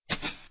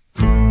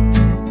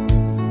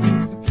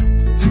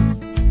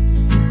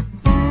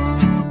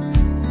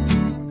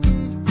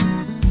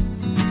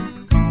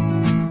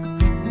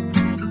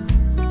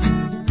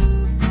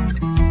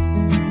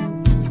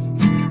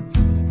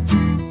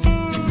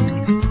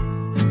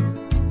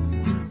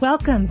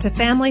Welcome to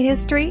Family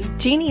History,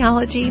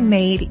 Genealogy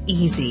Made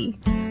Easy.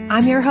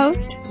 I'm your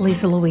host,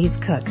 Lisa Louise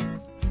Cook.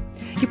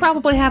 You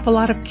probably have a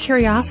lot of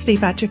curiosity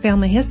about your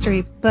family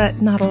history, but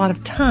not a lot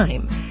of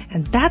time.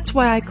 And that's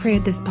why I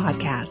created this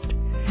podcast.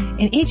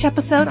 In each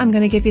episode, I'm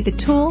going to give you the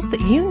tools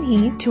that you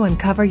need to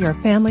uncover your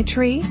family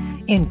tree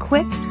in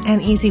quick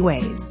and easy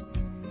ways.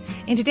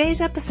 In today's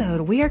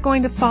episode, we are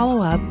going to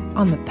follow up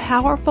on the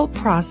powerful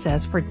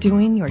process for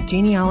doing your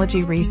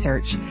genealogy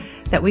research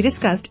that we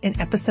discussed in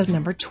episode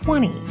number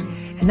 20,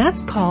 and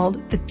that's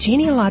called the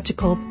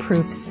Genealogical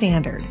Proof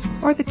Standard,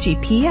 or the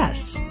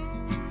GPS.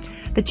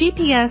 The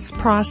GPS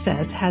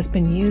process has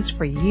been used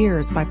for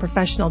years by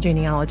professional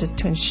genealogists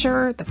to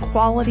ensure the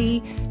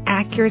quality,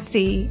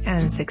 accuracy,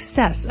 and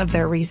success of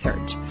their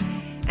research.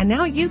 And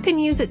now you can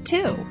use it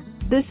too.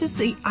 This is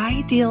the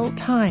ideal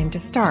time to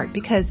start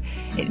because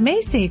it may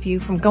save you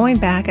from going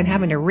back and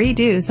having to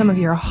redo some of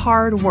your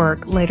hard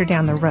work later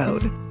down the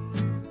road.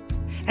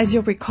 As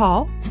you'll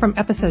recall from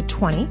episode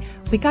 20,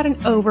 we got an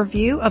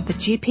overview of the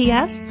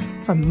GPS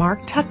from Mark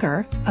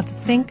Tucker of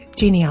the Think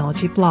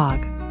Genealogy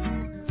blog.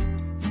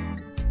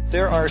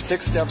 There are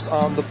 6 steps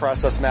on the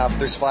process map.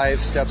 There's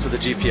 5 steps of the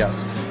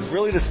GPS.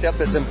 Really the step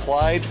that's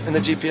implied in the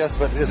GPS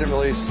but isn't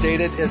really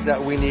stated is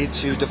that we need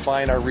to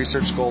define our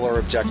research goal or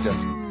objective.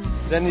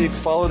 Then you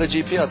follow the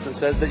GPS. It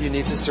says that you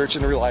need to search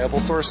in reliable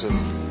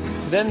sources.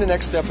 Then the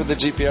next step of the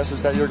GPS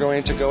is that you're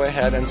going to go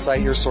ahead and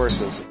cite your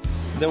sources.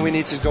 Then we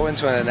need to go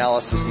into an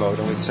analysis mode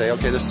and we say,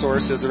 okay, this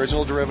source is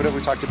original derivative.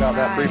 We talked about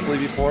that briefly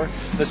before.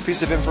 This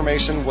piece of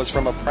information was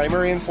from a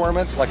primary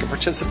informant, like a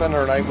participant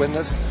or an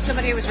eyewitness.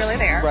 Somebody who was really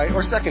there. Right,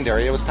 or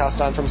secondary. It was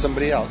passed on from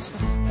somebody else.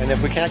 And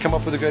if we can't come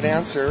up with a good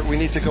answer, we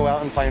need to go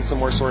out and find some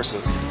more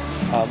sources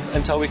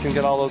until we can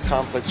get all those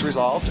conflicts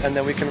resolved. And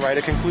then we can write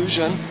a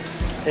conclusion.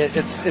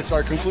 It's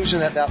our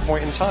conclusion at that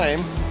point in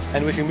time,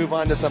 and we can move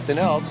on to something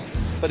else.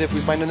 But if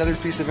we find another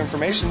piece of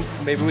information,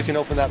 maybe we can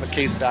open that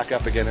case back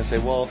up again and say,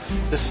 well,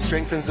 this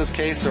strengthens this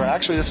case, or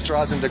actually this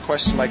draws into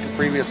question my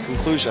previous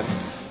conclusion.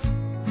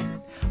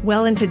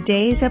 Well, in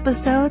today's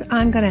episode,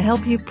 I'm going to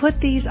help you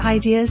put these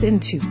ideas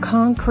into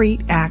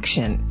concrete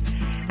action.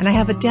 And I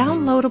have a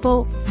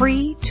downloadable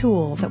free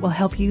tool that will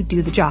help you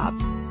do the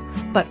job.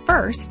 But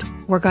first,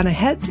 we're going to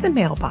head to the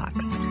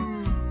mailbox.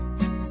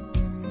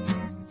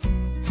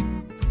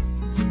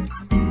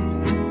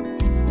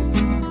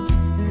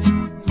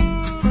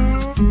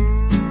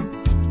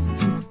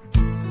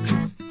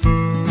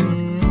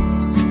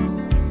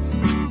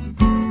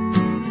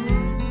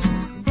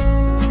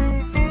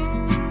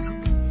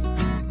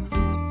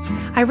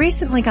 I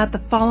recently got the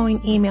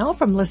following email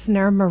from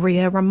listener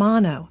Maria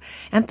Romano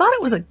and thought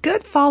it was a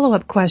good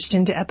follow-up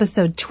question to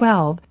episode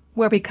 12,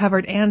 where we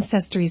covered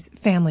Ancestry's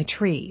family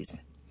trees.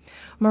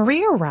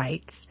 Maria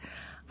writes,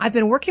 I've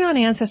been working on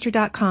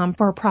Ancestry.com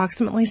for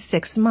approximately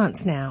 6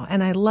 months now,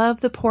 and I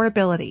love the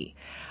portability.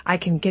 I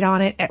can get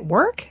on it at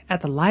work, at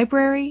the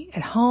library,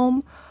 at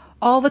home,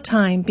 all the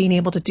time being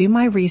able to do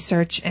my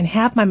research and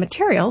have my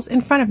materials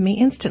in front of me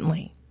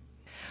instantly.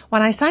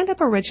 When I signed up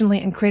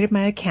originally and created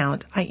my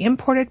account, I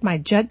imported my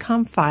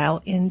GEDCOM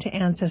file into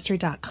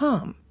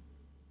Ancestry.com.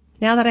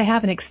 Now that I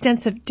have an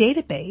extensive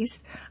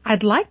database,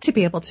 I'd like to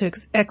be able to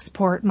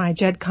export my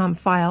GEDCOM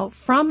file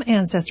from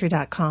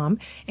Ancestry.com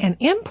and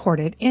import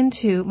it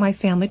into my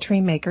Family Tree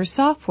Maker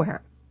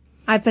software.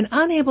 I've been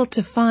unable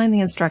to find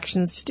the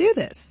instructions to do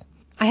this.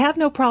 I have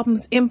no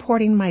problems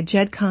importing my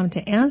GEDCOM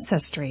to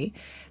Ancestry.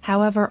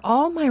 However,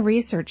 all my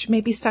research may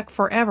be stuck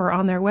forever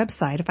on their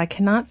website if I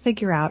cannot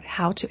figure out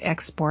how to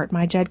export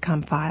my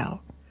GEDCOM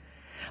file.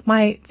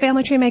 My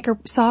Family Tree Maker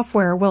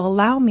software will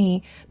allow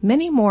me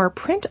many more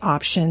print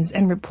options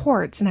and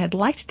reports, and I'd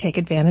like to take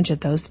advantage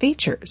of those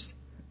features.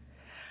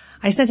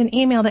 I sent an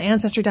email to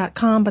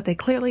Ancestry.com, but they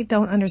clearly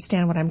don't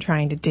understand what I'm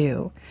trying to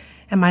do.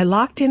 Am I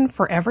locked in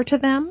forever to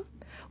them?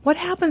 What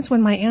happens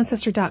when my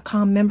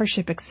Ancestry.com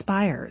membership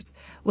expires?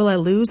 Will I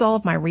lose all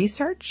of my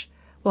research?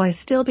 Will I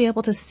still be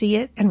able to see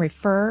it and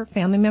refer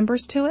family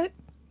members to it?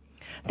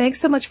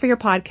 Thanks so much for your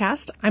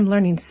podcast. I'm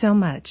learning so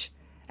much.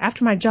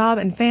 After my job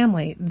and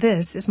family,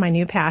 this is my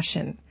new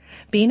passion.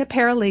 Being a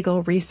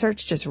paralegal,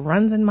 research just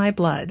runs in my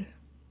blood.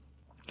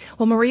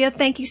 Well, Maria,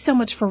 thank you so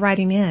much for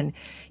writing in.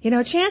 You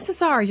know,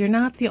 chances are you're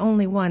not the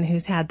only one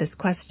who's had this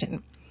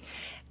question.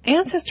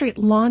 Ancestry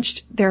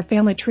launched their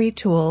family tree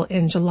tool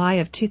in July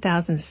of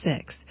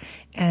 2006,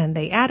 and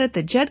they added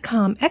the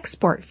GEDCOM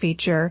export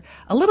feature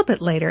a little bit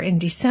later in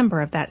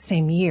December of that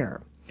same year.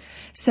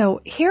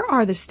 So here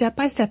are the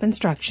step-by-step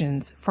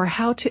instructions for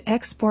how to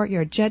export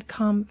your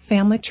GEDCOM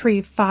family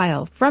tree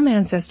file from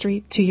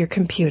Ancestry to your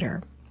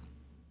computer.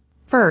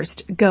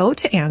 First, go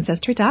to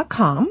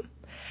Ancestry.com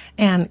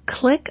and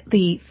click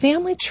the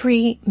Family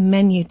Tree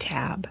menu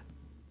tab.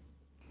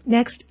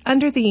 Next,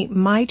 under the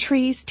My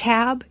Trees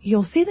tab,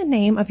 you'll see the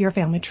name of your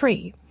family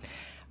tree.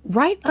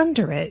 Right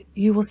under it,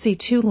 you will see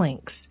 2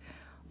 links.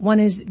 One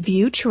is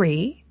View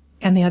Tree,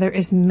 and the other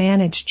is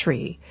Manage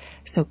Tree.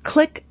 So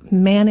click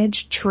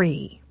Manage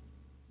Tree.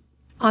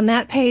 On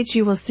that page,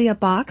 you will see a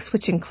box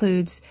which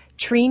includes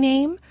tree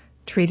name,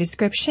 tree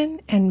description,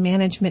 and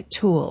management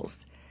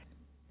tools.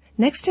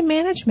 next to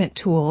Management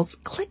Tools,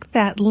 click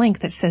that link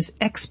that says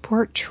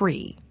Export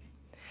Tree.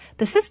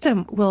 The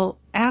system will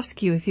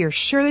ask you if you're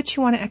sure that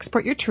you want to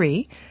export your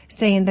tree,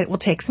 saying that it will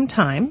take some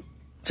time.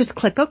 Just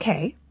click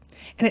OK,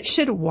 and it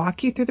should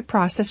walk you through the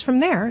process from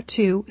there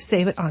to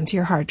save it onto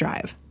your hard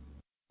drive.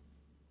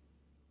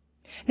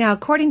 Now,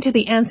 according to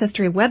the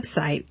Ancestry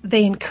website,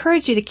 they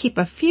encourage you to keep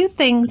a few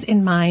things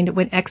in mind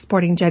when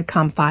exporting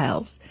GEDCOM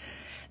files.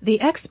 The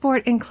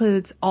export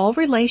includes all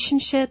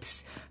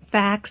relationships,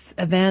 facts,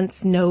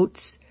 events,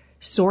 notes,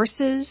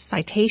 sources,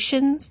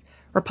 citations,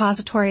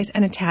 repositories,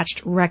 and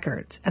attached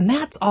records. And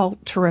that's all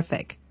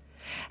terrific.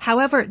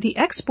 However, the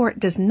export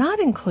does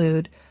not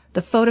include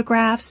the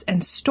photographs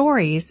and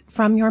stories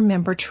from your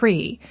member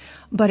tree,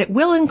 but it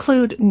will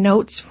include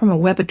notes from a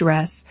web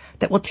address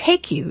that will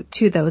take you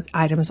to those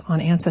items on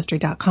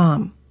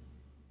Ancestry.com.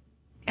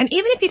 And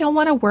even if you don't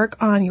want to work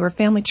on your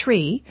family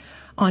tree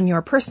on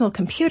your personal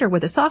computer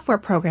with a software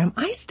program,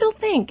 I still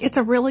think it's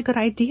a really good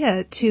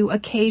idea to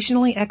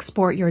occasionally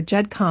export your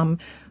GEDCOM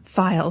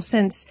file,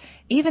 since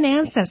even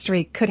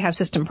Ancestry could have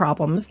system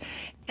problems.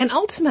 And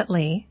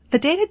ultimately, the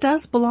data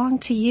does belong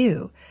to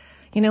you.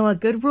 You know, a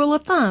good rule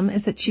of thumb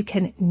is that you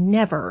can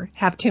never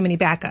have too many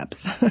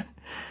backups.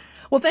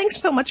 Well, thanks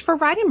so much for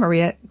writing,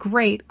 Maria.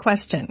 Great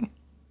question.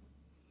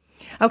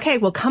 Okay,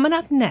 well, coming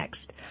up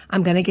next,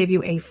 I'm going to give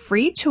you a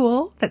free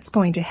tool that's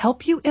going to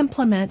help you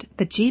implement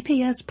the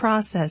GPS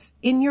process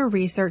in your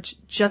research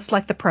just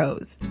like the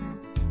pros.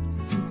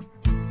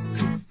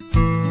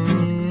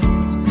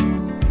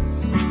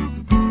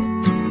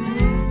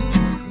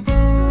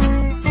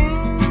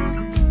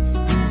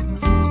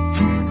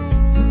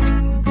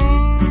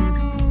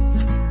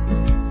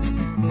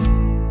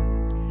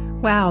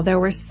 Wow, there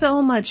was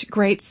so much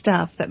great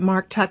stuff that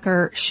Mark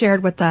Tucker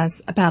shared with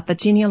us about the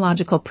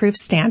genealogical proof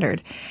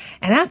standard.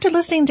 And after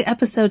listening to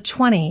episode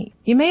 20,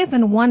 you may have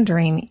been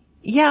wondering,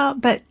 yeah,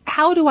 but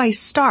how do I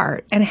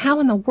start? And how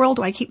in the world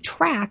do I keep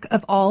track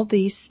of all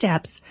these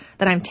steps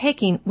that I'm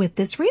taking with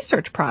this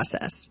research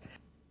process?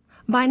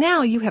 By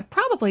now, you have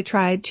probably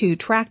tried to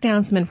track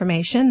down some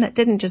information that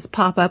didn't just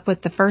pop up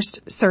with the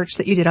first search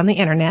that you did on the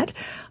internet,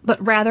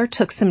 but rather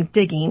took some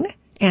digging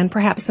and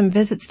perhaps some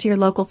visits to your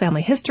local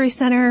family history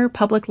center,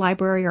 public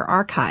library, or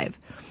archive.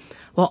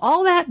 Well,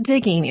 all that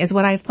digging is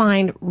what I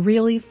find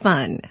really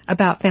fun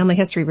about family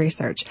history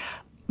research,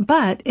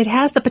 but it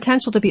has the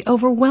potential to be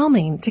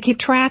overwhelming to keep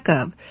track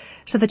of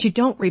so that you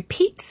don't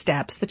repeat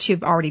steps that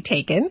you've already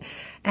taken,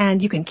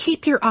 and you can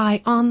keep your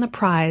eye on the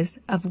prize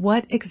of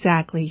what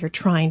exactly you're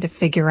trying to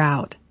figure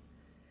out.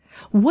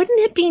 Wouldn't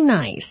it be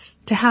nice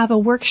to have a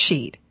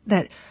worksheet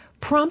that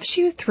prompts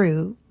you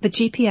through the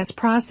GPS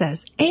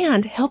process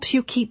and helps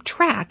you keep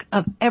track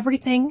of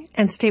everything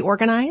and stay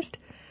organized?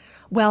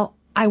 Well,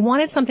 I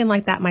wanted something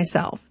like that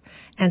myself.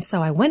 And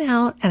so I went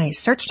out and I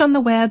searched on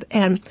the web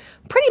and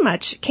pretty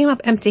much came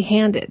up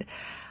empty-handed.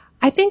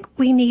 I think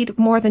we need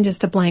more than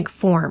just a blank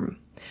form.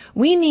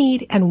 We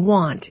need and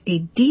want a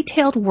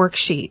detailed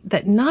worksheet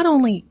that not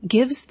only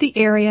gives the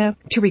area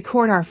to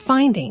record our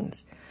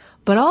findings,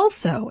 but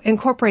also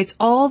incorporates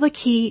all the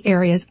key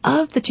areas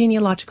of the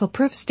genealogical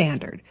proof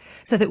standard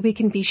so that we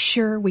can be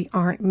sure we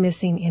aren't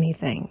missing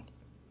anything.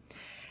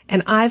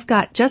 And I've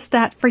got just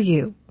that for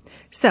you.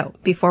 So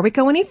before we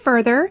go any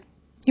further,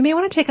 you may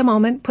want to take a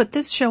moment, put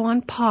this show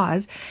on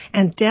pause,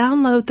 and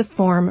download the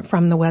form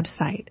from the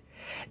website.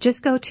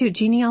 Just go to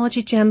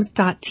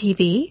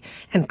genealogygems.tv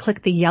and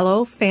click the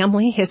yellow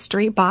family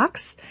history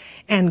box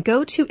and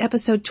go to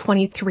episode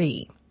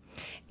 23.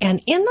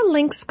 And in the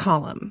links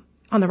column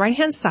on the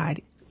right-hand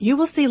side, you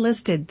will see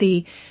listed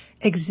the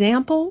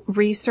example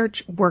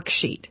research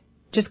worksheet.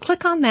 Just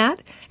click on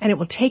that and it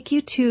will take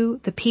you to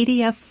the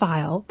PDF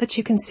file that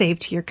you can save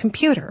to your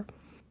computer.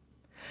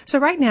 So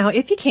right now,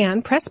 if you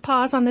can, press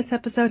pause on this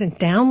episode and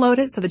download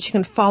it so that you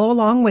can follow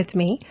along with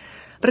me.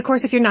 But of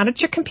course, if you're not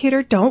at your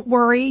computer, don't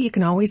worry. You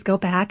can always go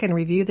back and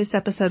review this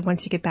episode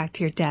once you get back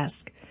to your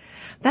desk.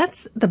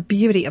 That's the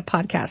beauty of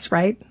podcasts,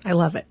 right? I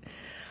love it.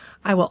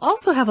 I will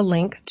also have a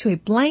link to a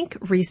blank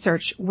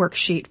research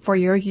worksheet for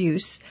your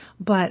use,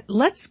 but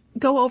let's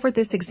go over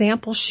this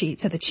example sheet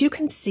so that you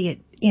can see it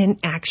in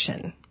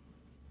action.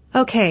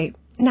 Okay,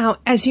 now,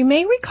 as you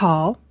may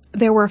recall,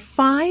 there were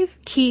 5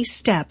 key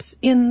steps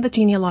in the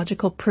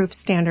genealogical proof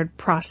standard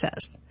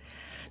process.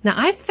 Now,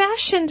 I've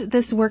fashioned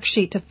this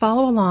worksheet to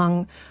follow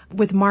along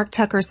with Mark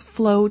Tucker's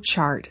flow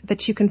chart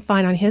that you can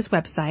find on his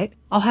website.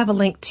 I'll have a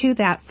link to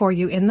that for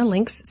you in the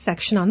links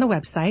section on the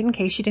website in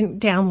case you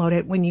didn't download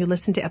it when you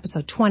listened to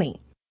episode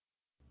 20.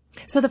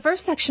 So the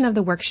first section of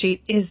the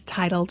worksheet is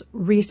titled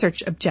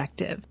Research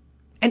Objective,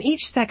 and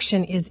each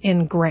section is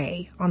in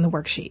gray on the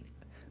worksheet.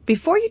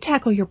 Before you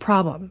tackle your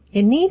problem,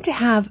 you need to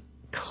have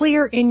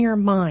clear in your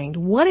mind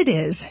what it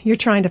is you're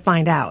trying to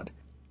find out.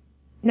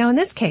 Now, in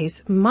this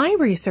case, my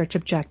research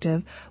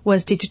objective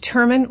was to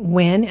determine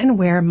when and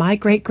where my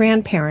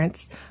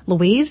great-grandparents,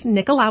 Louise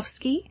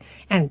Nikolowski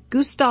and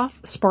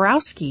Gustav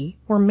Sporowski,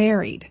 were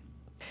married.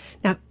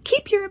 Now,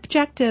 keep your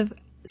objective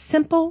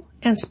simple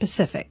and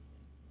specific.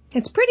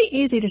 It's pretty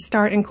easy to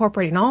start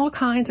incorporating all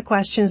kinds of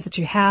questions that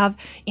you have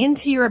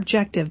into your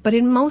objective, but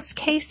in most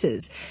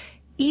cases,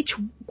 each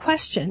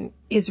question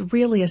is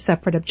really a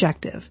separate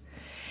objective.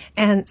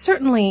 And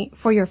certainly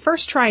for your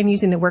first try in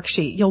using the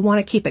worksheet, you'll want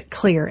to keep it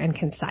clear and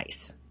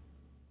concise.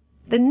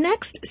 The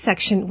next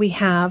section we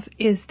have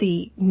is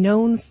the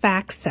known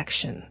facts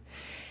section.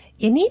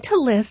 You need to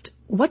list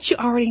what you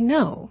already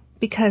know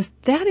because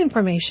that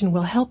information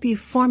will help you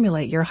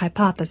formulate your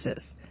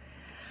hypothesis.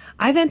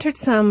 I've entered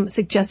some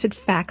suggested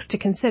facts to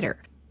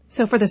consider.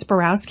 So for the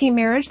Zborowski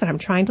marriage that I'm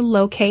trying to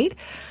locate,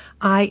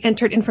 I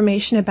entered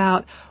information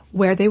about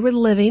where they were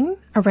living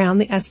around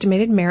the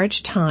estimated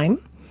marriage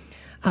time,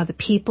 the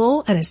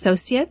people and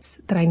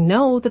associates that I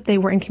know that they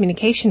were in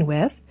communication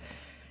with,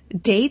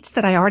 dates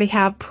that I already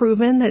have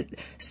proven that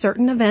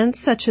certain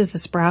events such as the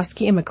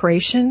Zborowski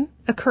immigration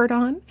occurred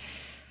on,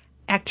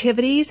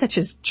 activities such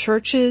as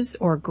churches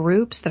or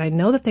groups that I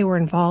know that they were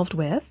involved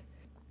with,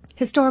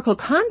 historical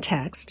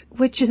context,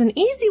 which is an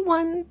easy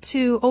one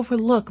to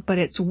overlook, but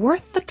it's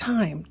worth the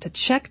time to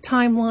check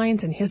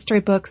timelines and history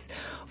books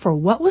for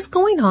what was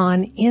going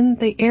on in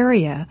the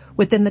area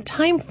within the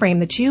time frame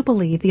that you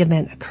believe the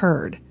event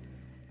occurred.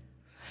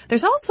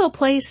 There's also a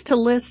place to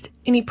list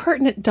any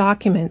pertinent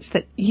documents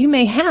that you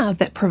may have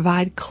that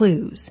provide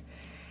clues.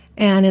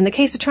 And in the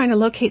case of trying to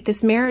locate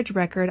this marriage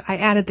record, I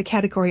added the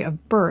category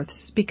of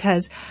births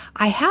because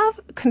I have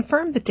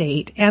confirmed the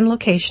date and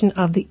location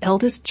of the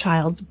eldest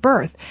child's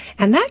birth,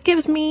 and that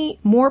gives me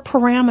more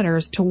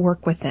parameters to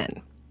work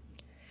within.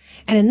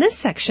 And in this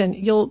section,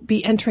 you'll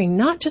be entering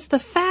not just the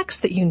facts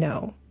that you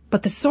know,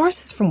 but the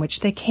sources from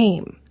which they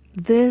came.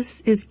 This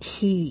is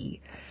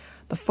key.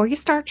 Before you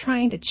start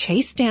trying to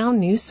chase down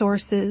new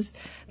sources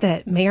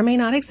that may or may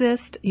not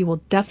exist, you will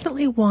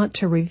definitely want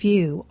to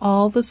review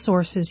all the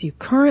sources you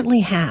currently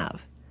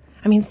have.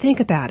 I mean,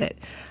 think about it.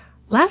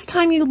 Last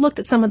time you looked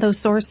at some of those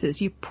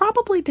sources, you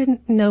probably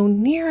didn't know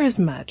near as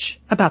much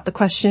about the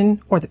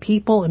question or the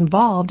people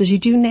involved as you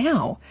do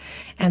now.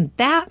 And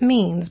that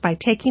means by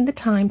taking the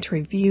time to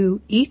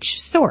review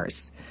each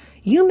source,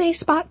 you may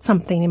spot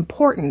something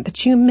important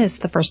that you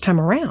missed the first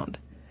time around.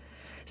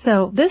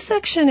 So this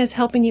section is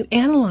helping you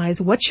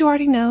analyze what you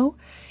already know,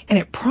 and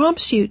it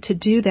prompts you to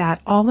do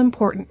that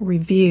all-important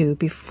review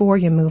before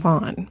you move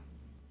on.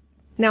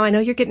 Now, I know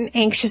you're getting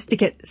anxious to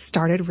get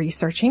started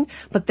researching,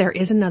 but there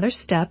is another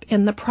step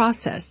in the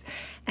process,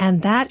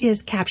 and that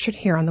is captured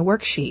here on the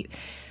worksheet.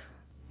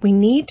 We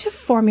need to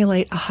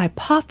formulate a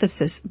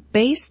hypothesis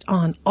based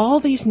on all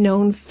these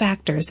known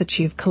factors that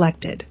you've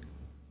collected.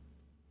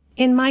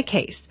 In my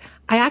case,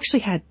 I actually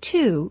had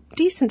two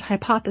decent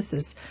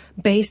hypotheses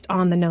based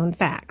on the known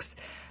facts.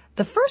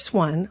 The first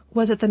one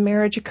was that the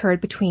marriage occurred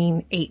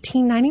between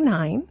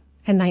 1899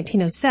 and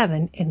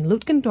 1907 in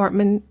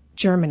Lütgendortmund,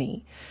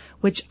 Germany,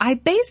 which I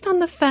based on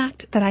the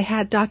fact that I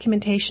had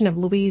documentation of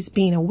Louise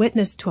being a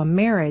witness to a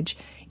marriage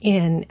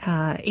in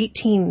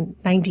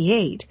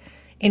 1898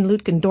 in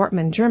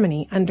Lütgendortmund,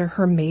 Germany, under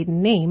her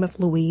maiden name of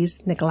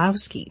Louise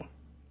Nikolowski.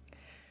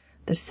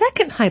 The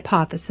second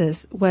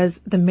hypothesis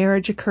was the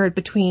marriage occurred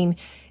between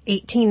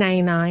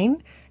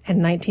 1899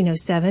 and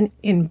 1907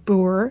 in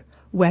Buhr,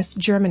 West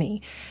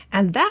Germany.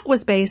 And that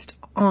was based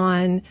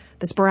on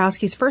the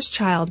Zborowski's first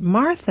child,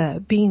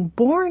 Martha, being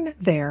born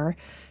there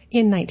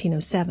in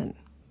 1907.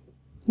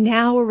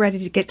 Now we're ready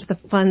to get to the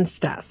fun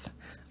stuff.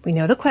 We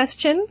know the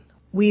question,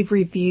 we've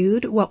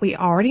reviewed what we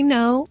already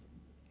know,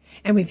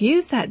 and we've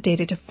used that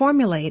data to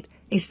formulate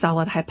a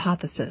solid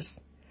hypothesis.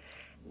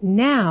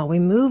 Now we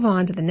move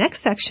on to the next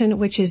section,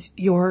 which is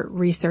your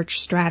research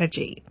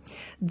strategy.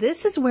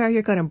 This is where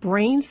you're going to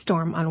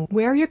brainstorm on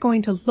where you're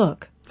going to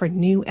look for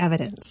new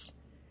evidence.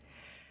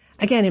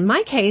 Again, in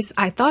my case,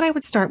 I thought I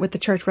would start with the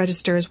church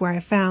registers where I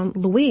found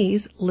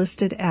Louise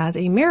listed as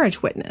a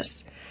marriage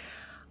witness.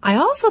 I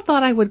also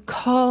thought I would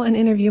call and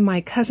interview my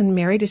cousin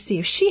Mary to see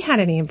if she had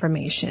any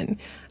information.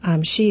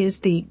 She is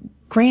the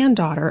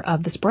granddaughter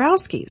of the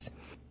Zborowskis.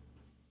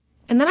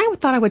 And then I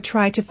thought I would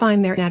try to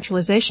find their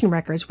naturalization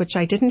records, which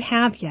I didn't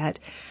have yet,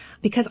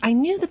 because I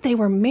knew that they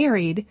were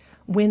married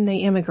when they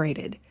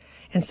immigrated.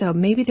 And so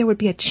maybe there would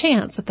be a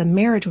chance that the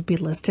marriage would be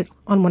listed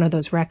on one of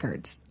those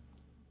records.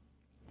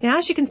 Now,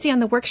 as you can see on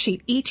the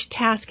worksheet, each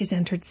task is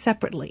entered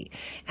separately.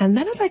 And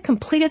then as I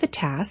completed the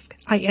task,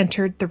 I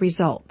entered the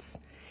results.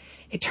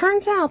 It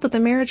turns out that the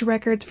marriage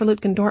records for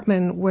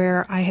Lütgendortmund,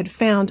 where I had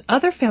found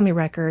other family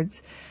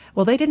records,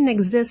 well, they didn't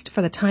exist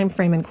for the time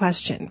frame in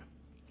question.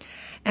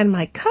 And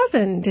my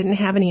cousin didn't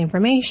have any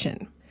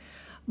information.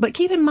 But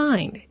keep in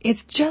mind,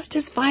 it's just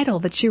as vital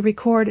that you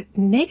record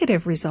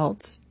negative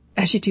results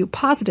as you do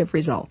positive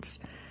results.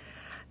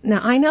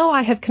 Now, I know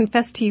I have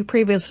confessed to you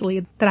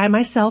previously that I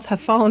myself have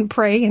fallen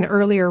prey in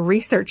earlier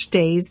research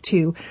days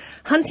to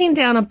hunting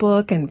down a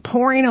book and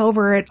poring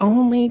over it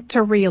only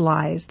to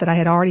realize that I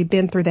had already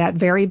been through that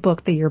very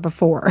book the year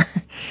before.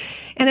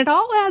 And it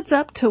all adds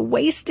up to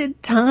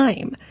wasted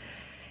time.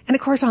 And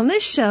of course, on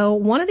this show,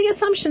 one of the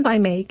assumptions I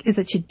make is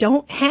that you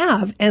don't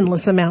have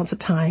endless amounts of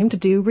time to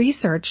do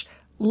research,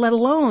 let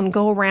alone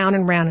go round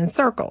and round in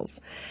circles.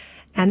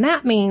 And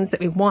that means that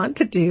we want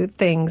to do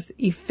things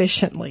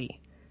efficiently.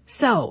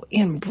 So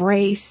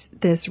embrace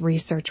this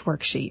research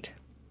worksheet.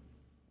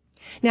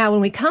 Now,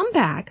 when we come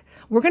back,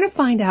 we're going to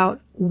find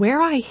out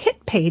where I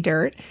hit pay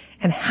dirt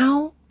and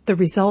how the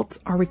results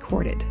are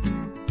recorded.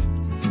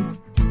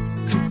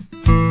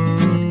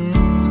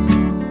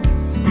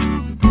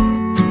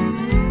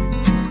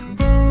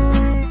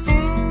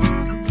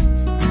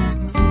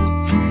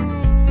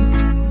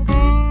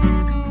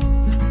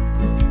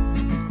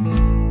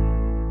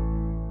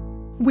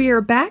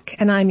 We're back,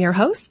 and I'm your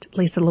host,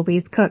 Lisa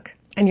Louise Cook,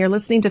 and you're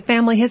listening to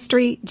Family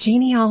History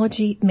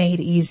Genealogy Made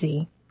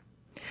Easy.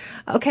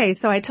 Okay,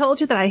 so I told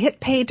you that I hit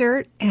pay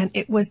dirt, and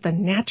it was the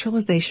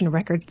naturalization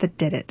records that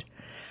did it.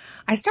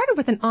 I started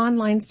with an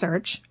online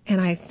search,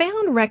 and I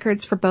found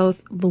records for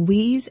both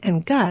Louise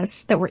and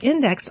Gus that were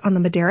indexed on the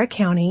Madera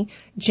County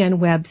Gen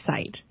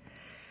website.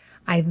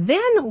 I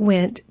then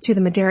went to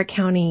the Madera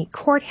County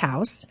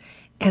Courthouse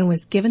and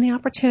was given the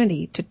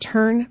opportunity to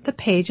turn the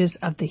pages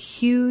of the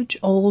huge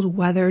old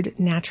weathered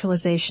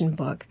naturalization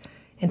book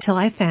until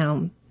I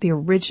found the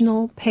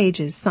original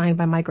pages signed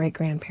by my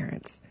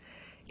great-grandparents.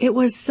 It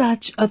was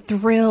such a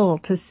thrill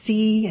to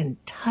see and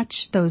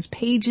touch those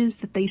pages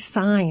that they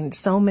signed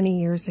so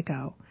many years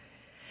ago.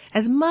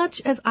 As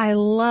much as I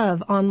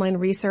love online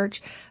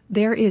research,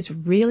 there is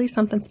really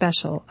something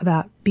special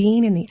about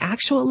being in the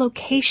actual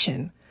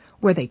location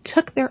where they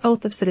took their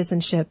oath of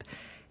citizenship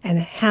and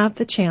have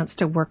the chance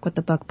to work with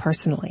the book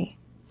personally.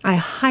 I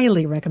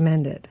highly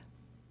recommend it.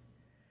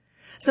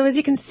 So as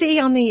you can see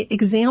on the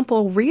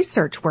example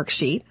research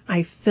worksheet,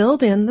 I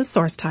filled in the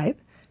source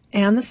type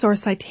and the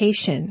source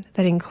citation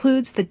that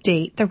includes the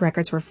date the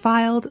records were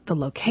filed, the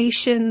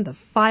location, the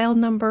file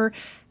number,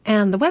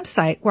 and the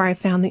website where I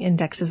found the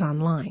indexes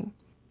online.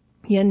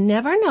 You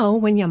never know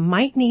when you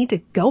might need to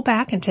go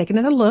back and take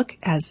another look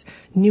as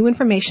new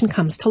information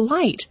comes to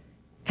light.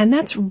 And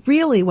that's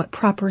really what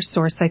proper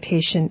source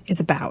citation is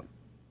about.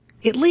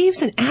 It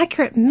leaves an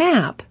accurate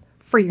map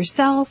for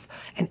yourself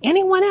and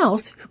anyone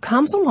else who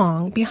comes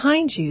along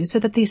behind you so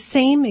that the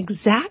same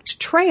exact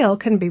trail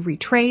can be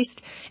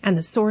retraced and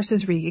the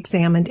sources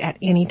re-examined at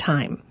any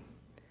time.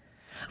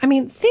 I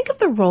mean, think of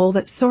the role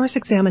that source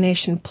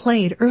examination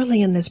played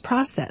early in this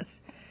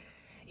process.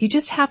 You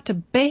just have to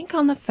bank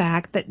on the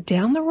fact that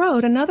down the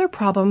road another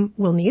problem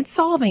will need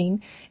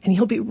solving, and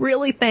you'll be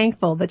really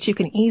thankful that you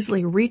can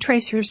easily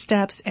retrace your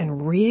steps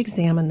and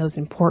re-examine those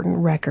important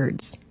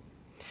records.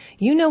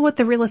 You know what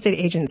the real estate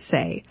agents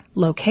say,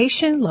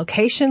 location,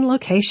 location,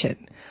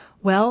 location.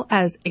 Well,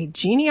 as a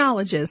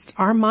genealogist,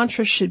 our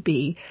mantra should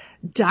be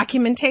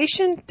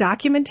documentation,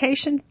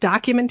 documentation,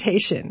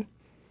 documentation.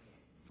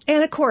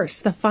 And of course,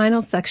 the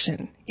final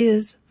section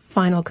is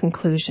final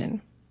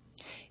conclusion.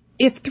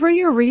 If through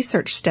your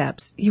research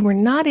steps you were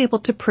not able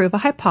to prove a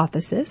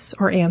hypothesis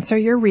or answer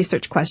your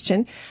research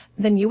question,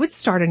 then you would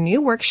start a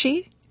new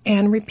worksheet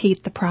and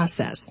repeat the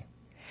process.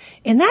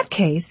 In that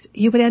case,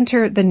 you would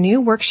enter the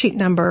new worksheet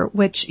number,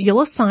 which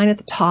you'll assign at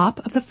the top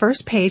of the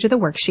first page of the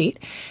worksheet,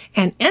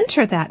 and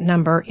enter that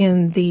number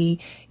in the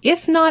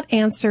if not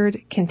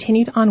answered,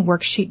 continued on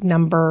worksheet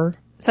number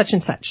such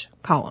and such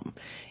column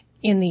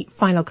in the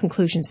final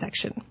conclusion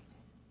section.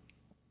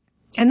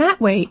 And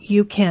that way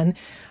you can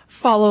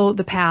follow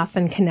the path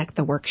and connect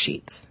the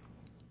worksheets.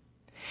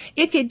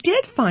 If you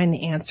did find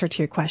the answer to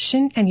your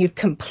question and you've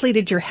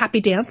completed your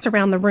happy dance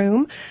around the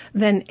room,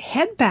 then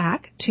head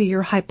back to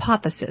your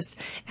hypothesis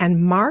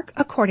and mark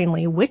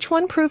accordingly which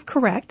one proved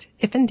correct,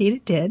 if indeed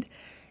it did,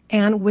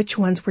 and which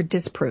ones were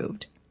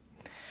disproved.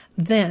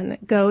 Then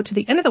go to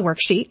the end of the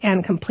worksheet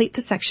and complete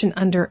the section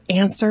under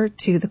Answer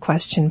to the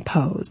Question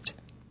Posed.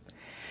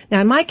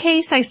 Now, in my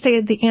case, I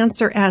stated the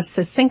answer as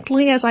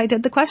succinctly as I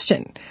did the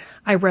question.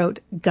 I wrote,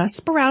 Gus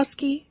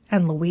Borowski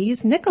and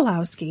Louise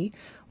Nikolowski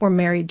were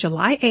married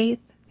July 8th,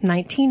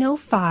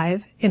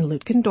 1905 in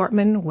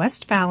Lütgendortmund,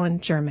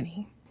 Westfalen,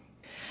 Germany.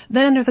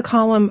 Then under the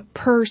column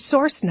Per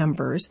Source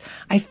Numbers,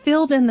 I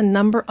filled in the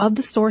number of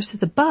the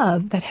sources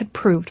above that had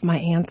proved my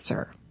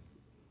answer.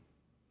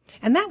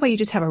 And that way you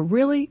just have a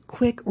really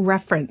quick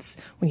reference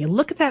when you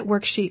look at that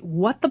worksheet,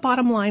 what the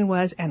bottom line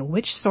was and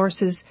which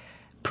sources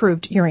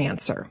proved your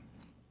answer.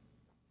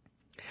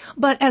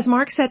 But as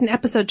Mark said in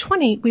episode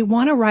 20, we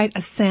want to write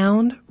a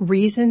sound,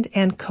 reasoned,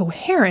 and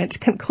coherent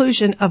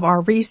conclusion of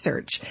our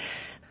research.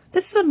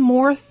 This is a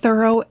more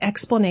thorough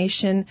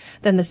explanation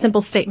than the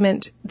simple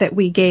statement that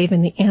we gave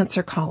in the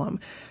answer column.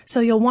 So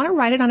you'll want to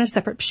write it on a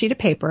separate sheet of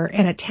paper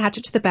and attach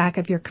it to the back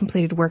of your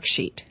completed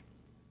worksheet.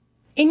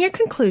 In your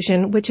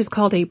conclusion, which is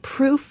called a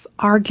proof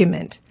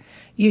argument,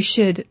 you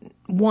should,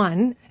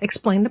 1,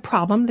 explain the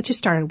problem that you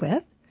started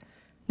with.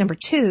 Number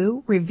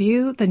 2,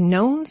 review the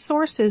known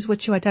sources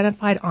which you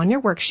identified on your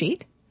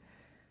worksheet.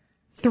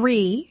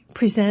 3,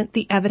 present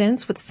the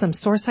evidence with some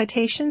source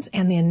citations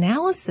and the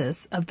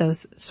analysis of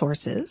those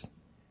sources.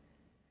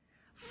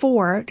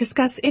 4,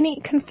 discuss any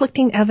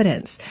conflicting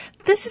evidence.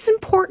 This is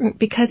important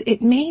because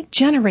it may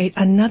generate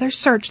another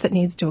search that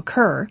needs to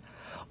occur,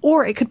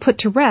 or it could put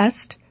to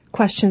rest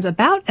questions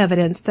about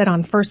evidence that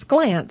on first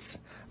glance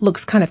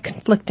looks kind of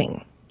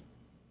conflicting.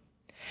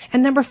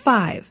 And number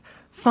 5,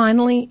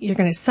 finally, you're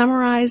going to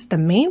summarize the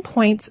main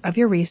points of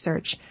your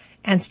research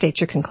and state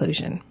your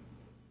conclusion.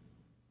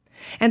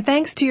 And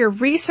thanks to your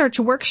research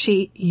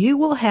worksheet, you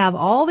will have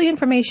all the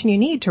information you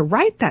need to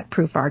write that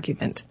proof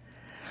argument.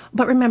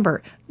 But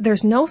remember,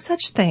 there's no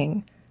such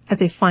thing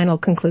as a final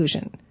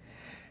conclusion.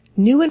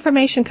 New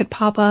information could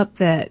pop up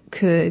that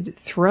could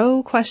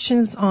throw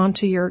questions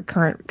onto your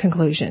current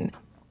conclusion.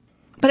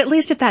 But at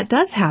least if that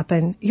does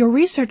happen, your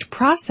research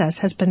process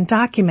has been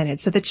documented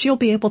so that you'll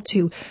be able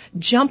to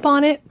jump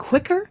on it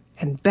quicker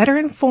and better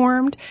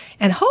informed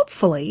and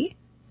hopefully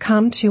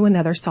come to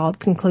another solid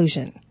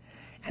conclusion.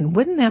 And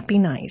wouldn't that be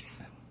nice?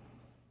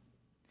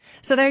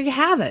 So there you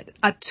have it,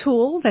 a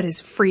tool that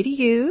is free to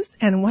use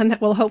and one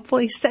that will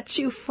hopefully set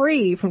you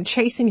free from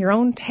chasing your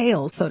own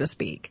tail, so to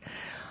speak.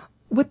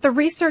 With the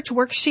research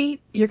worksheet,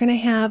 you're going to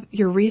have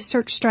your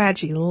research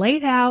strategy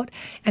laid out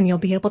and you'll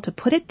be able to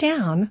put it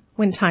down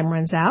when time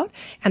runs out.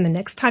 And the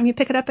next time you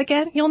pick it up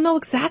again, you'll know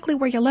exactly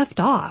where you left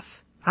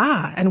off.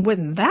 And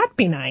wouldn't that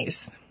be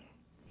nice?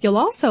 You'll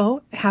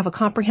also have a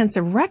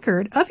comprehensive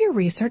record of your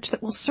research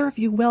that will serve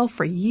you well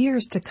for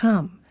years to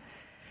come.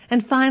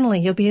 And finally,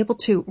 you'll be able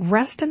to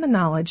rest in the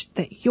knowledge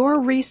that your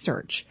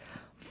research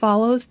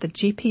follows the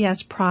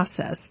GPS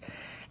process.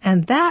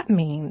 And that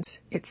means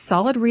it's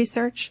solid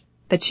research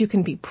that you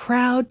can be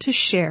proud to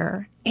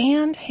share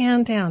and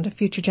hand down to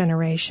future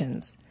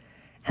generations.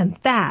 And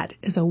that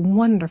is a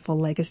wonderful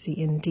legacy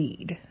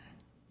indeed.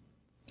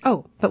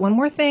 Oh, but one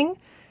more thing,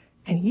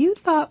 and you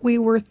thought we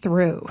were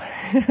through.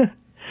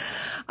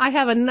 I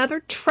have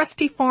another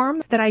trusty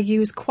form that I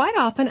use quite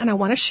often, and I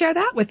want to share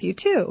that with you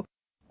too.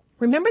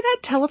 Remember that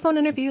telephone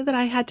interview that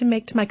I had to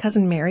make to my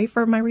cousin Mary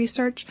for my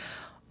research?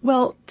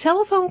 Well,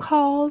 telephone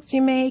calls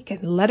you make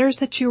and letters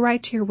that you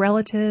write to your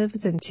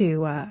relatives and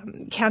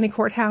to county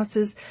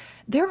courthouses,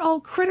 they're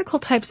all critical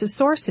types of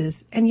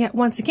sources. And yet,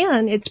 once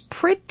again, it's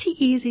pretty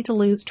easy to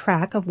lose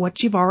track of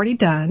what you've already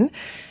done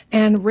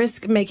and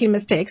risk making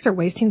mistakes or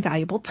wasting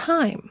valuable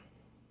time.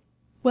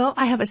 Well,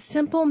 I have a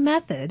simple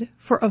method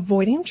for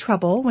avoiding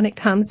trouble when it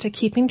comes to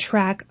keeping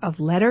track of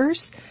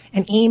letters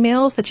and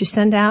emails that you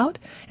send out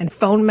and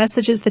phone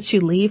messages that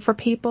you leave for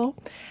people.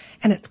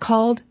 And it's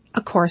called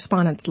a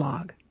correspondence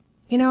log.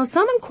 You know,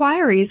 some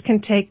inquiries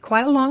can take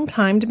quite a long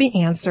time to be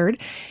answered,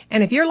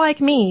 and if you're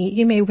like me,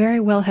 you may very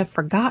well have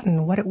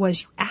forgotten what it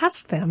was you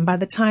asked them by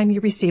the time you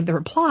receive the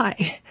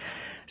reply.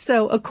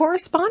 So a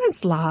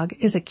correspondence log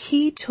is a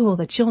key tool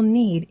that you'll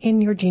need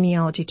in your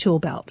genealogy tool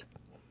belt.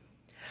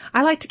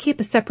 I like to keep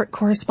a separate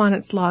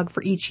correspondence log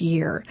for each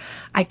year.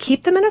 I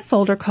keep them in a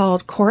folder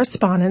called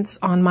Correspondence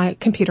on my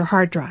computer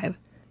hard drive.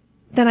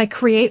 Then I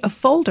create a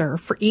folder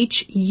for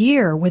each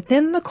year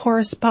within the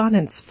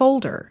correspondence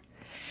folder.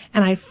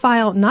 And I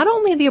file not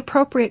only the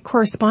appropriate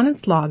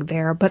correspondence log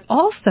there, but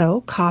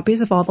also copies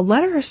of all the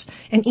letters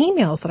and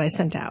emails that I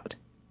sent out.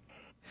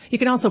 You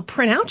can also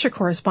print out your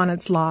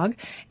correspondence log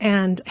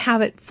and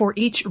have it for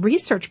each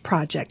research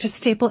project. Just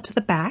staple it to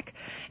the back,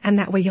 and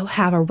that way you'll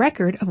have a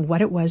record of what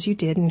it was you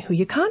did and who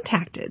you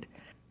contacted.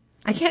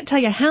 I can't tell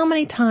you how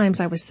many times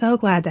I was so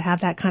glad to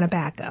have that kind of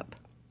backup.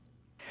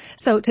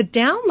 So to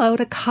download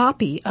a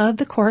copy of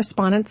the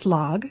correspondence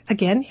log,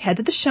 again, head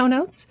to the show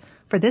notes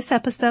for this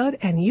episode,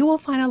 and you will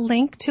find a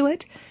link to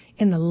it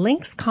in the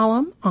links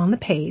column on the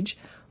page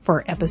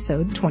for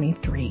episode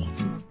 23.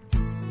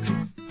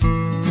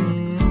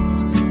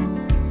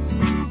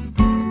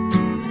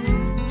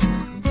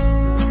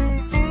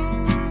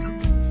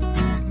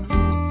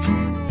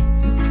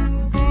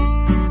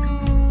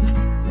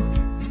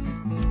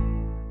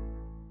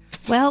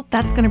 Well,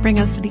 that's going to bring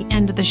us to the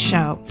end of the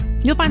show.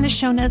 You'll find the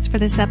show notes for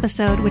this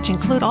episode, which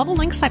include all the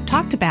links I've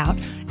talked about,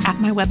 at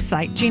my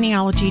website,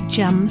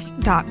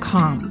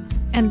 genealogygems.com.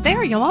 And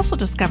there you'll also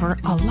discover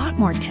a lot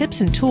more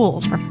tips and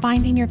tools for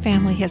finding your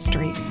family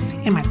history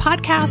in my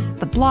podcasts,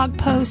 the blog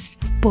posts,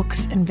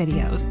 books, and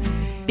videos.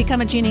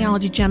 Become a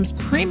Genealogy Gems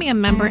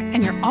premium member,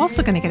 and you're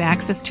also going to get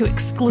access to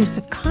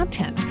exclusive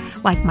content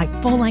like my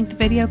full-length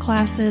video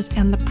classes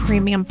and the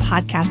premium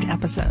podcast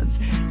episodes.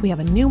 We have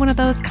a new one of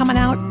those coming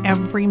out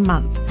every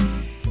month.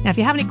 Now, if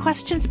you have any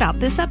questions about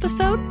this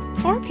episode,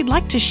 or if you'd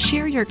like to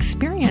share your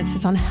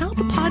experiences on how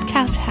the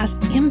podcast has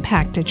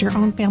impacted your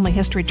own family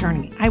history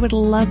journey, I would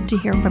love to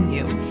hear from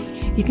you.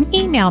 You can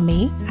email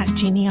me at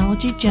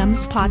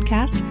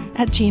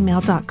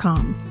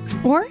genealogygemspodcast@gmail.com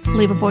or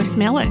leave a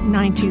voicemail at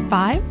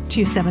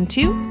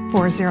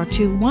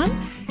 925-272-4021,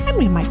 and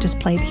we might just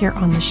play it here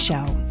on the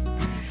show.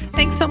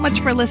 Thanks so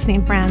much for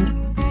listening, friend.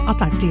 I'll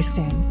talk to you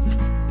soon.